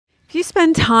If you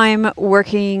spend time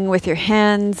working with your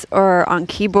hands or on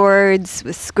keyboards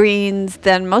with screens,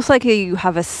 then most likely you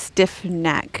have a stiff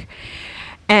neck.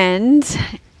 And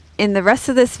in the rest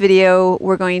of this video,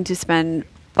 we're going to spend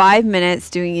 5 minutes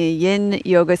doing a yin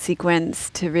yoga sequence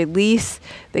to release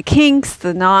the kinks,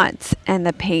 the knots, and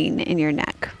the pain in your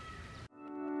neck.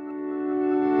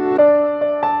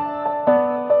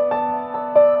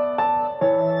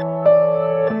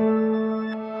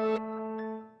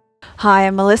 Hi,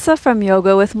 I'm Melissa from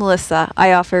Yoga with Melissa.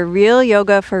 I offer real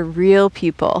yoga for real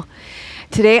people.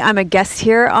 Today I'm a guest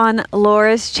here on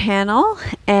Laura's channel,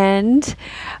 and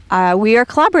we are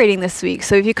collaborating this week.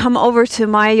 So if you come over to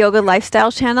my yoga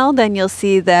lifestyle channel, then you'll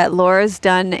see that Laura's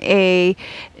done a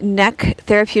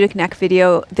therapeutic neck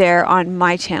video there on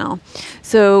my channel.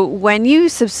 So when you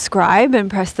subscribe and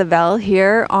press the bell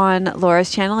here on Laura's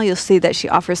channel, you'll see that she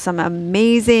offers some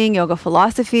amazing yoga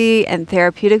philosophy and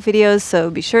therapeutic videos. So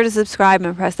be sure to subscribe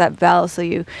and press that bell so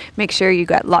you make sure you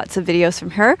got lots of videos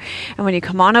from her. And when you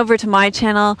come on over to my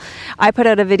channel, I put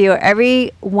out a video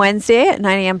every Wednesday at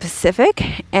 9 a.m.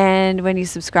 Pacific. And when you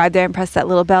subscribe there and press that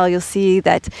little bell, you'll see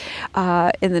that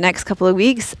in the next couple of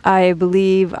weeks, I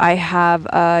believe I have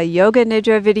a Yoga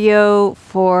Nidra video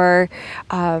for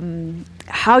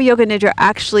how Yoga Nidra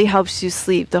actually helps you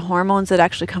sleep, the hormones that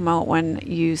actually come out when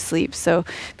you sleep. So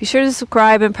be sure to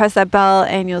subscribe and press that bell,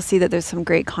 and you'll see that there's some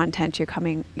great content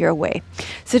coming your way.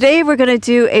 So today we're going to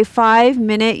do a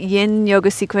 5-minute yin yoga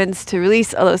sequence to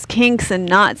release all those kinks and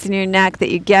knots in your neck that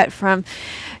you get from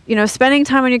spending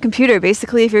time on your computer.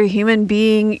 Basically, if you're a human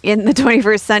being in the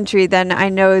 21st century, then I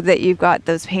know that you've got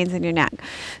those pains in your neck.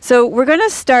 So we're going to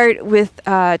start with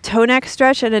a toe neck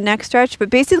stretch and a neck stretch, but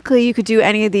basically you could do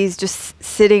any of these just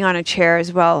sitting on a chair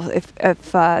as well. We're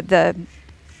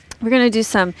going to do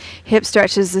some hip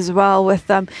stretches as well with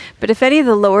them. But if any of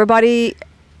the lower body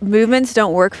movements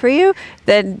don't work for you,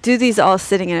 then do these all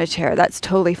sitting in a chair. That's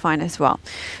totally fine as well.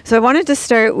 So I wanted to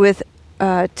start with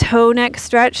toe neck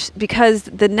stretch because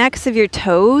the necks of your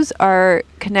toes are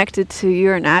connected to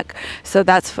your neck, so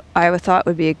that's I thought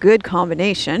would be a good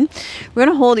combination. We're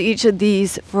going to hold each of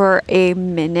these for a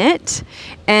minute,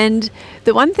 and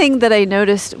the one thing that I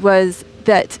noticed was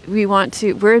that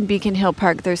we're in Beacon Hill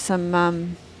Park. There's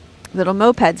some little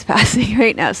mopeds passing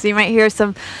right now, so you might hear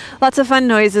lots of fun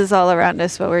noises all around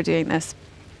us while we're doing this.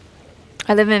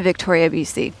 I live in Victoria,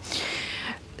 BC.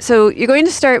 So you're going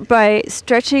to start by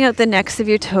stretching out the necks of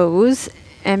your toes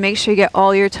and make sure you get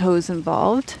all your toes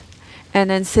involved,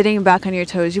 and then sitting back on your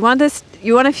toes. You want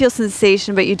to feel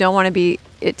sensation, but you don't want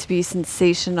it to be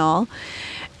sensational.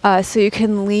 So you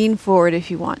can lean forward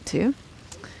if you want to.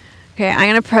 Okay, I'm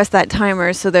going to press that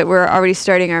timer so that we're already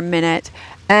starting our minute,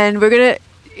 and we're going to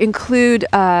include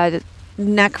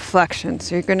neck flexion.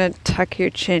 So you're going to tuck your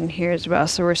chin here as well.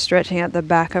 So we're stretching out the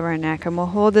back of our neck, and we'll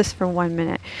hold this for 1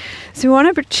 minute. So we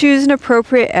want to choose an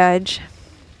appropriate edge.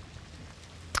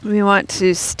 We want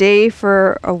to stay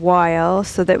for a while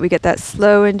so that we get that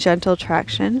slow and gentle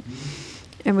traction.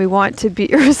 And we want to be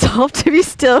resolved to be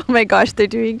still. Oh my gosh, they're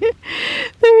doing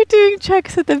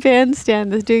checks at the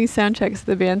bandstand. They're doing sound checks at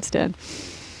the bandstand.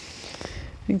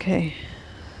 Okay.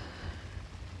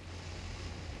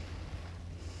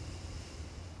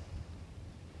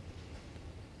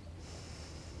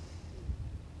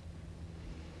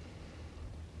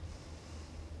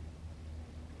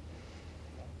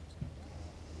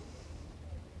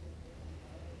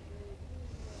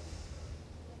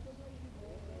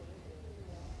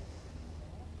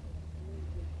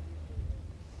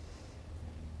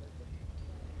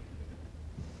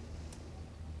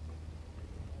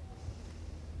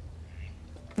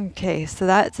 Okay, so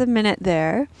that's a minute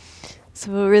there.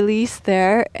 So we'll release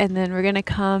there, and then we're going to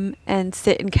come and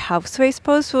sit in cow sway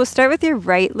pose. So we'll start with your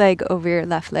right leg over your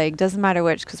left leg. Doesn't matter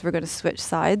which, because we're going to switch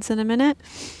sides in a minute.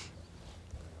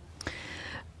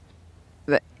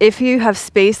 But if you have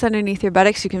space underneath your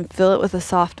buttocks, you can fill it with a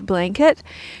soft blanket.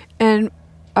 And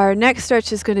our next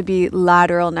stretch is going to be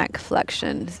lateral neck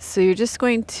flexion. So you're just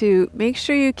going to make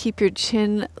sure you keep your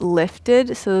chin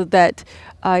lifted so that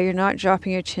you're not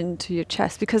dropping your chin to your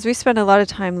chest. Because we spend a lot of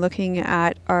time looking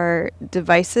at our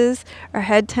devices, our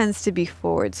head tends to be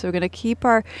forward. So we're going to keep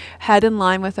our head in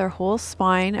line with our whole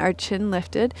spine, our chin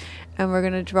lifted, and we're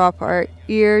going to drop our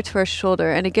ear to our shoulder.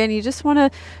 And again, you just want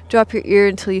to drop your ear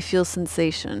until you feel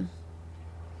sensation.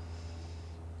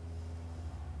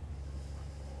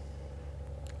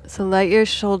 So let your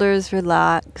shoulders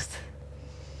relax.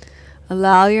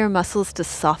 Allow your muscles to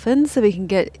soften so we can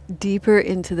get deeper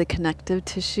into the connective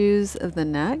tissues of the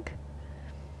neck.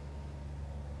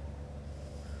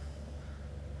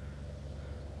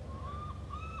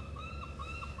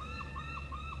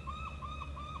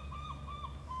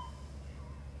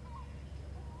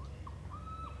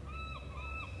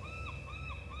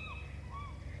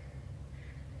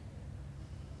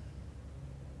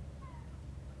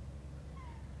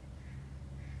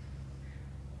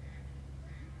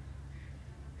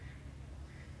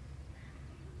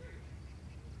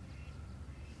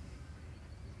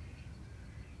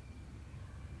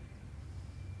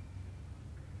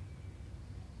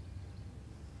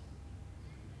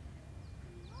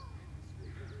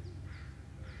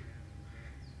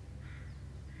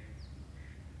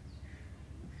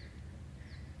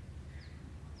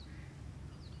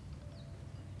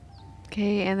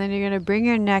 Okay, and then you're going to bring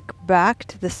your neck back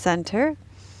to the center.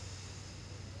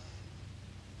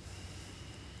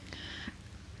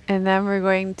 And then we're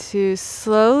going to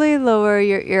slowly lower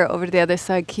your ear over to the other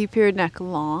side. Keep your neck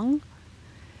long.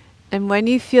 And when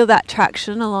you feel that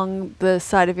traction along the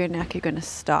side of your neck, you're going to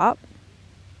stop.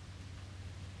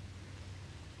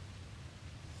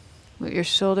 Let your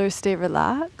shoulders stay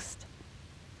relaxed.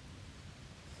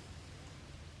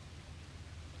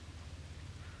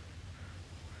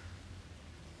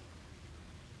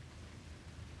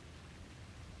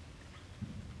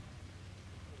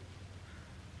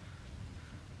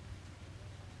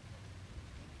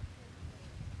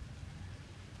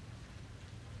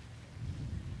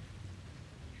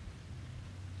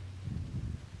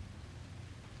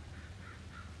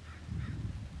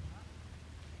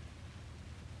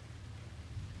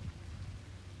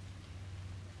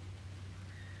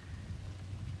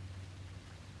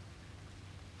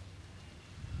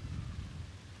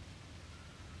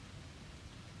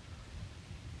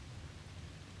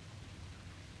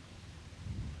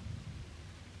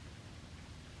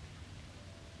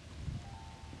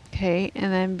 Okay, and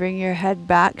then bring your head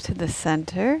back to the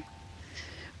center.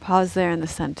 Pause there in the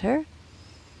center.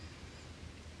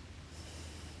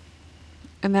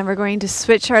 And then we're going to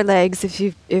switch our legs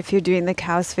if you're doing the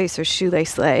cow's face or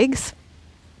shoelace legs.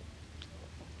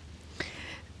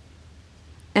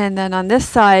 And then on this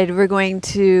side, we're going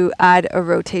to add a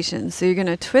rotation. So you're going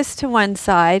to twist to one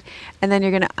side, and then you're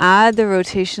going to add the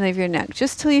rotation of your neck,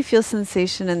 just till you feel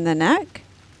sensation in the neck.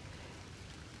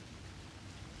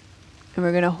 And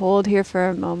we're going to hold here for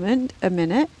a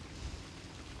minute.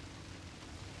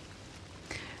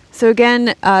 So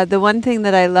again, the one thing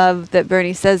that I love that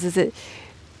Bernie says is that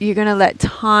you're going to let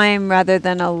time rather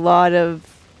than a lot of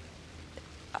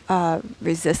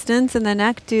resistance in the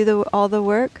neck do all the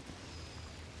work.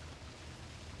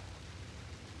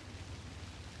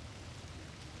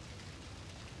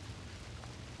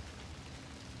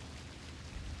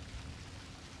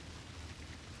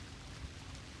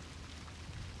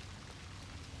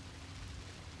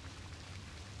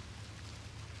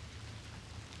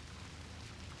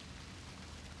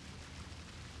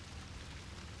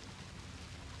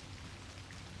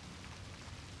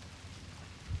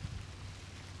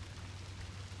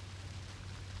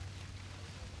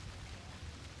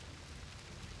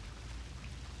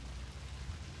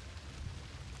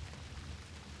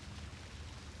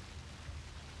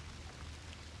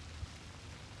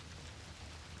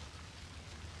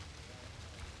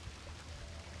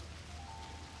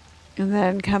 And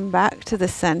then come back to the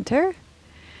center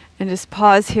and just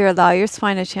pause here. Allow your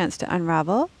spine a chance to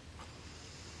unravel.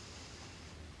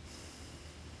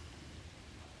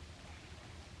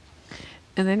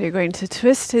 And then you're going to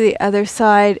twist to the other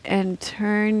side and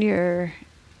turn your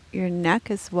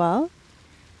neck as well.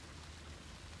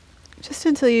 Just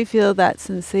until you feel that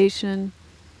sensation.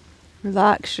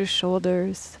 Relax your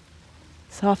shoulders.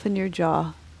 Soften your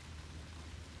jaw.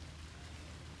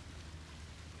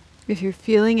 If you're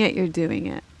feeling it, you're doing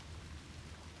it.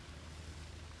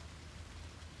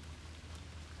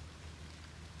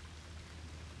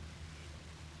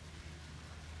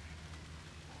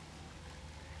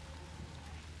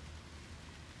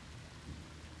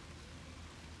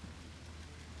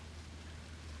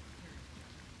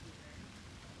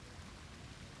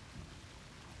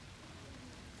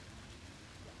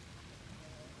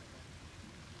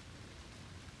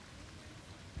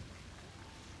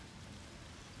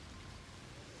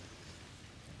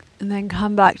 And then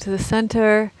come back to the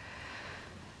center.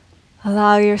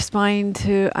 Allow your spine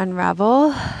to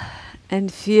unravel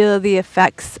and feel the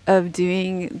effects of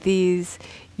doing these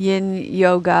yin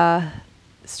yoga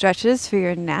stretches for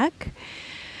your neck.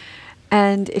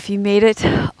 And if you made it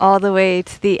all the way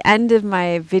to the end of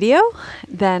my video,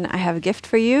 then I have a gift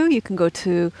for you. You can go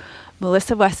to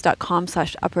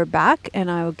melissawest.com/upper-back,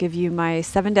 and I will give you my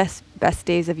 7 best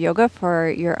days of yoga for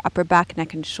your upper back,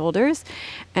 neck, and shoulders.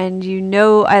 And you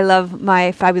know I love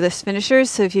my fabulous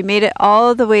finishers, so if you made it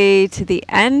all the way to the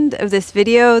end of this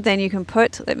video, then you can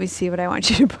put, let me see what I want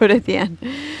you to put at the end.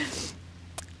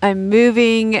 I'm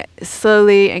moving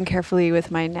slowly and carefully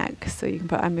with my neck. So you can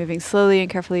put, I'm moving slowly and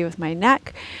carefully with my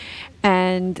neck.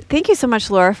 And thank you so much,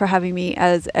 Laura, for having me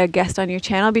as a guest on your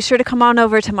channel. Be sure to come on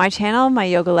over to my channel, my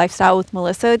Yoga Lifestyle with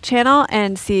Melissa channel,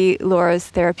 and see Laura's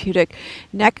therapeutic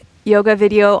neck yoga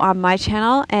video on my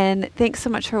channel. And thanks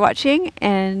so much for watching.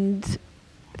 And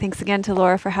thanks again to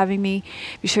Laura for having me.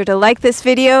 Be sure to like this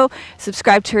video,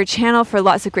 subscribe to her channel for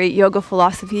lots of great yoga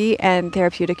philosophy and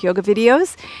therapeutic yoga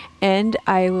videos. And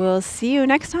I will see you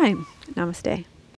next time. Namaste.